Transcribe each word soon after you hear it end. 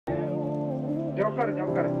Joker,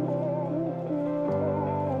 Joker.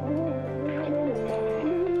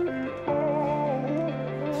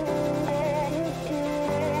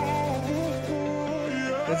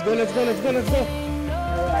 Let's go, let's go, let's go, let's go.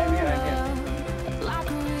 I'm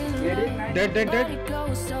here. Dead, dead, dead.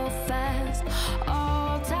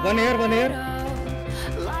 One here, one here.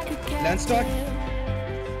 Lance start.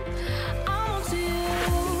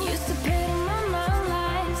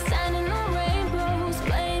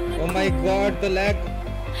 Oh my god, the lag.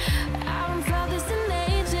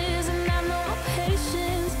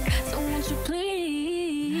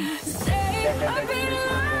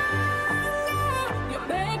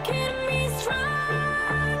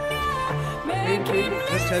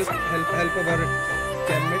 Just help our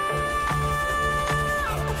teammate.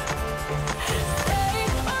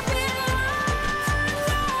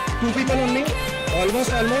 Two people only.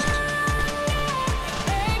 Almost.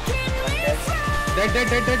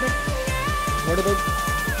 Dead. What about?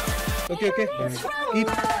 Okay. Keep.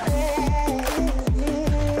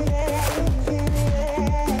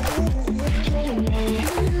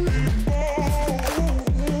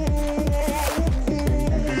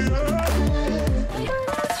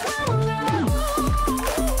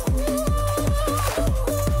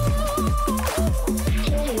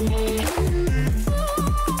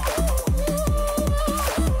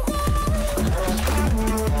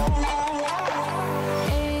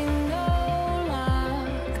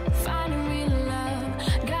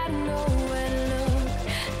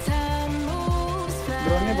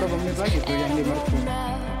 Drone-nya berapa menit lagi tuh yang di mercu?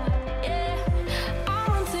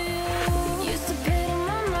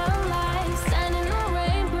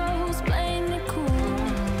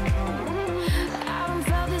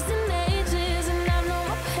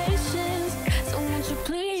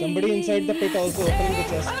 Somebody inside the pit also opening the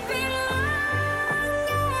chest.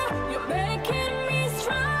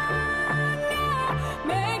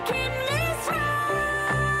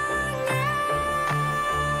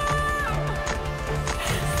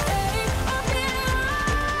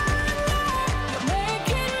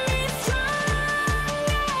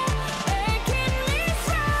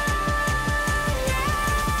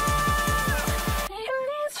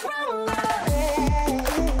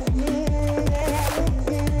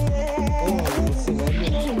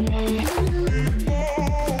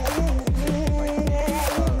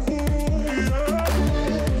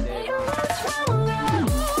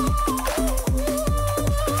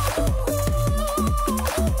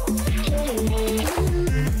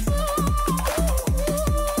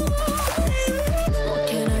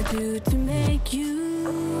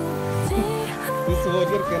 This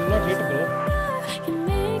warrior cannot hit, bro.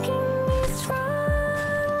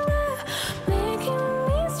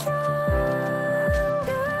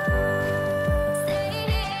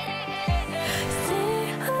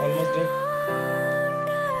 Almost dead.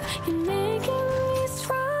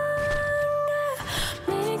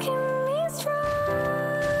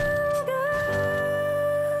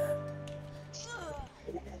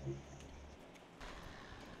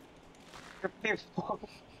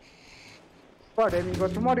 Wah, demigod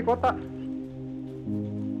semua di kota.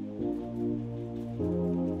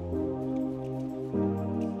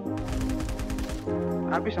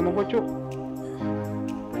 Habis sama gue, Cuk.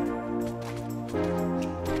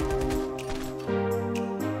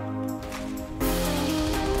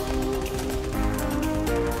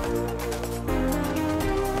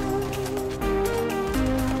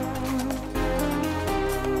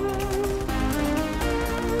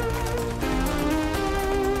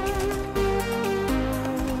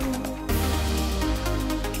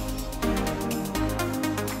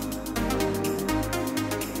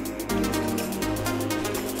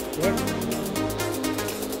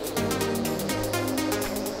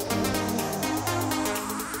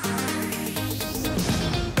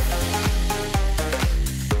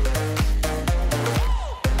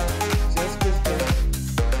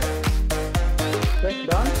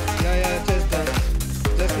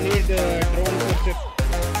 Drone for trip.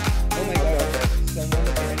 Oh my god, someone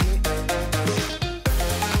behind me.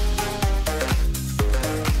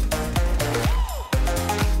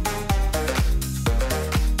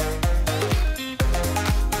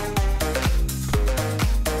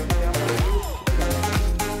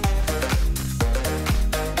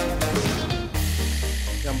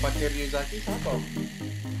 Yang pakai Ryuzaki siapa?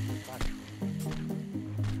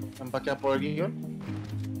 Yang pakai Apollyon?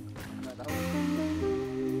 Nggak tahu.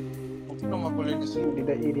 Mungkin nama Apollyon di sini.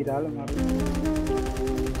 Di dalam harus.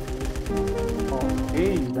 Oh,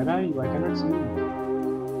 Barai, why cannot see?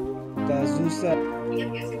 Kazusa.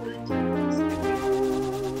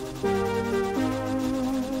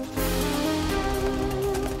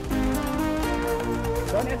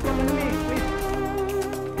 Don't escape enemy, please.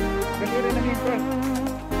 Clear enemy first.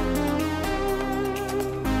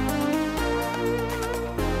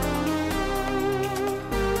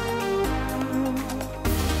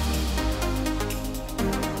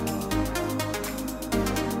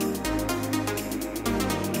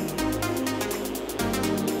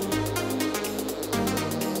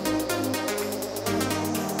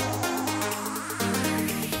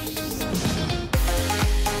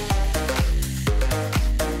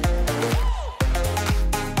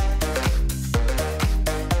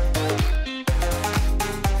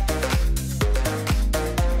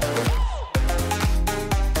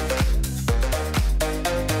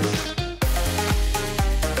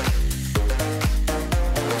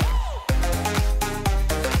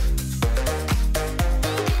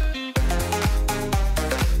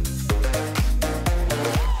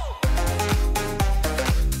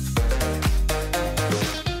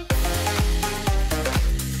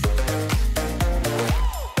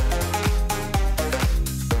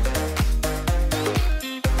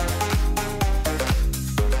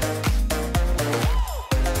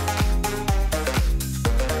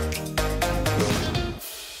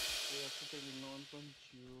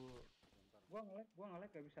 Gua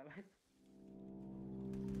nge-lag gak bisa live.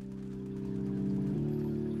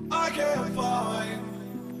 I can't find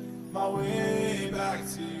my way back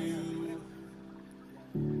to you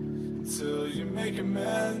till you make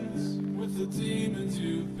amends with the demons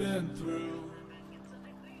you've been through.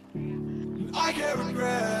 And I can't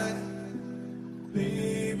regret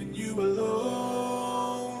leaving you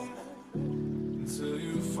alone until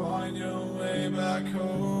you find your way back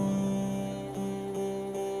home.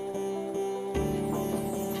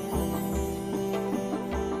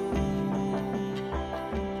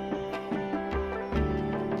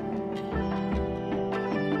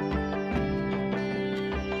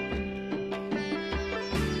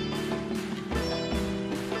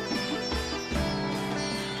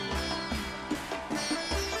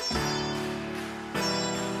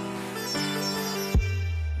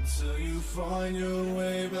 Find your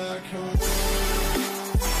way back home.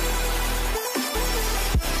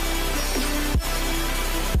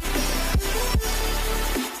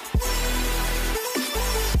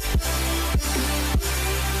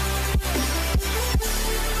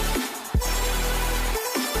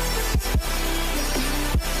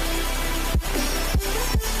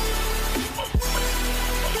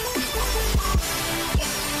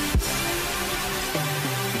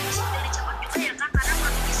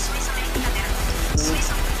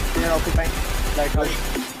 Occupy. Like, Don't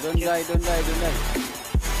die.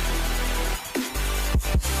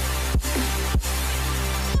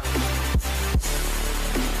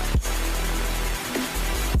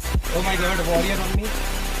 oh my god, warrior on me.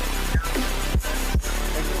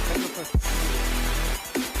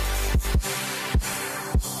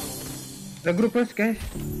 Regroup first, guys.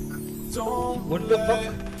 What the fuck?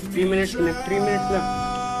 3 minutes left. 3 minutes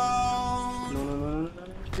left. No.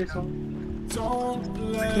 This one.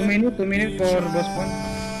 2 minutes for boss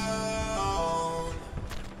point.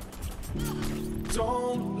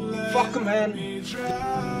 Fuck man.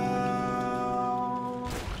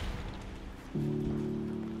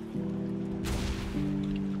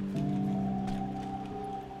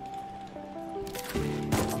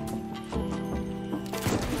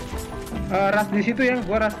 Ras di situ ya,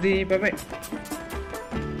 gua ras di PP.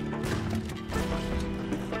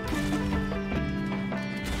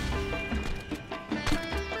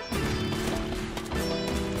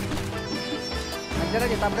 Hajar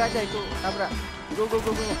aja, tabrak aja itu, tabrak. Go.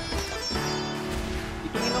 Hitungin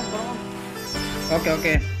dong, tolong.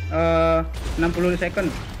 Oke. 60 second.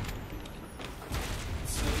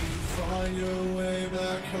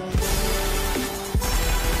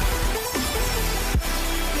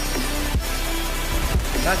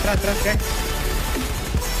 Ras, guys.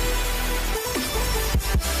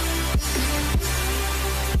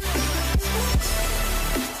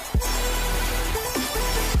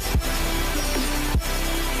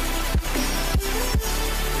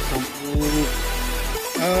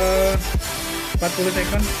 Uh, 40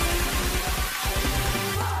 second.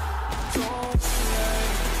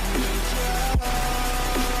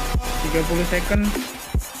 Puluh second.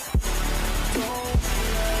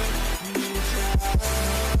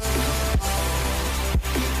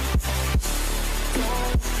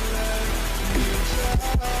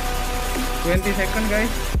 20 second, guys.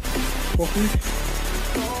 Fokus.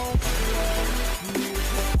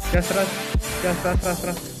 Just rush.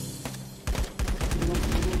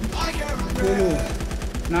 10,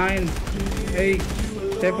 9, 8,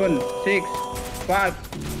 7, 6, 5,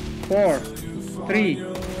 4, 3,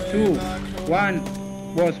 2, 1.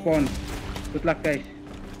 Ball spawn. Good luck, guys.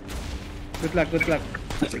 Good luck, good luck.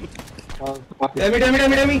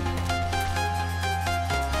 Demi.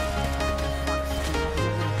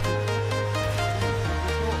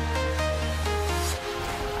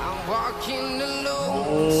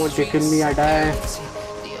 Oh, chicken me, I die.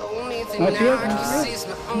 Not here.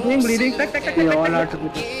 Bleeding. Take. We all are to be.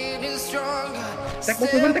 Take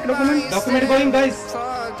document. Document going, guys.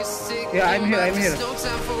 Yeah, I'm here.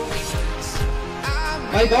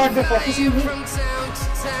 My God, they're focusing me.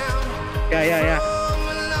 Yeah.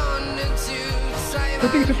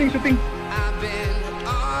 Shooting.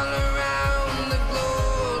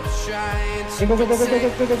 Go.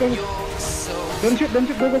 Don't shoot.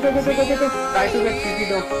 Go. Try to get PP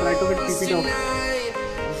dog.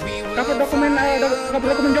 Cover document,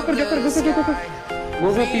 Joker. Go.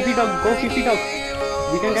 Go PP dog.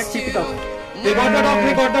 We can get PP dog. They got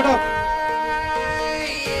the dog.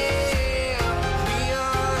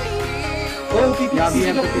 Oh, PP, Yeah, we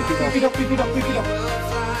have dog. the PP dog. PP dog.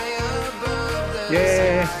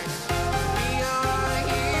 Yeah.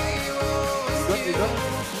 We got.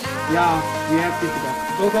 Yeah, we have PP dog.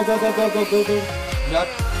 Go. Yeah.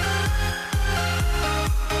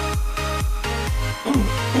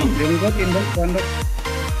 Demigod in box, one box.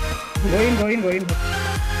 Go in.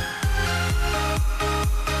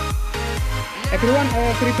 Everyone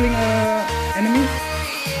crippling enemy.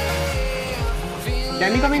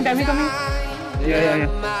 Demi coming. Yeah.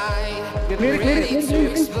 Clear.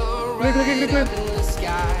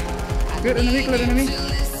 Clear enemy.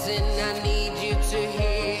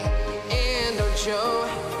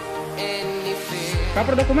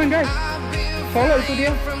 Cover document, guys. Follow itu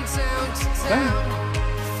dia.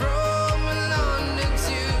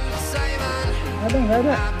 Nggak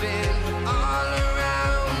ada.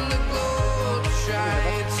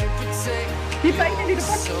 Kita ini di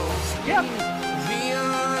depan. Ya.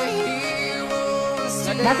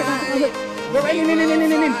 Masuk. Go ini.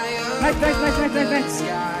 Nice.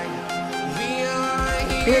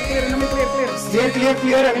 Clear, enemy clear.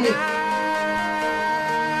 Clear, enemy.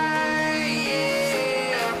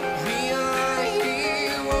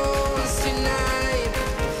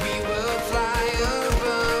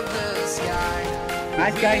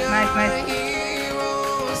 Nice, guys. Nice.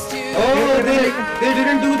 Oh, they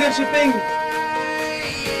didn't do their shipping.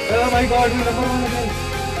 Oh my God, we number one again.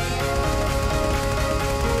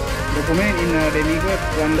 Document in demigod,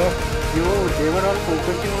 one dog. Yo, they were all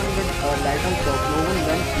focusing on the light on top. No one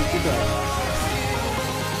went PP dog.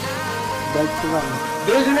 That's why.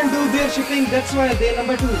 They didn't do their shipping. That's why they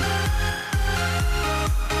number 2.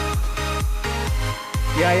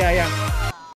 Yeah.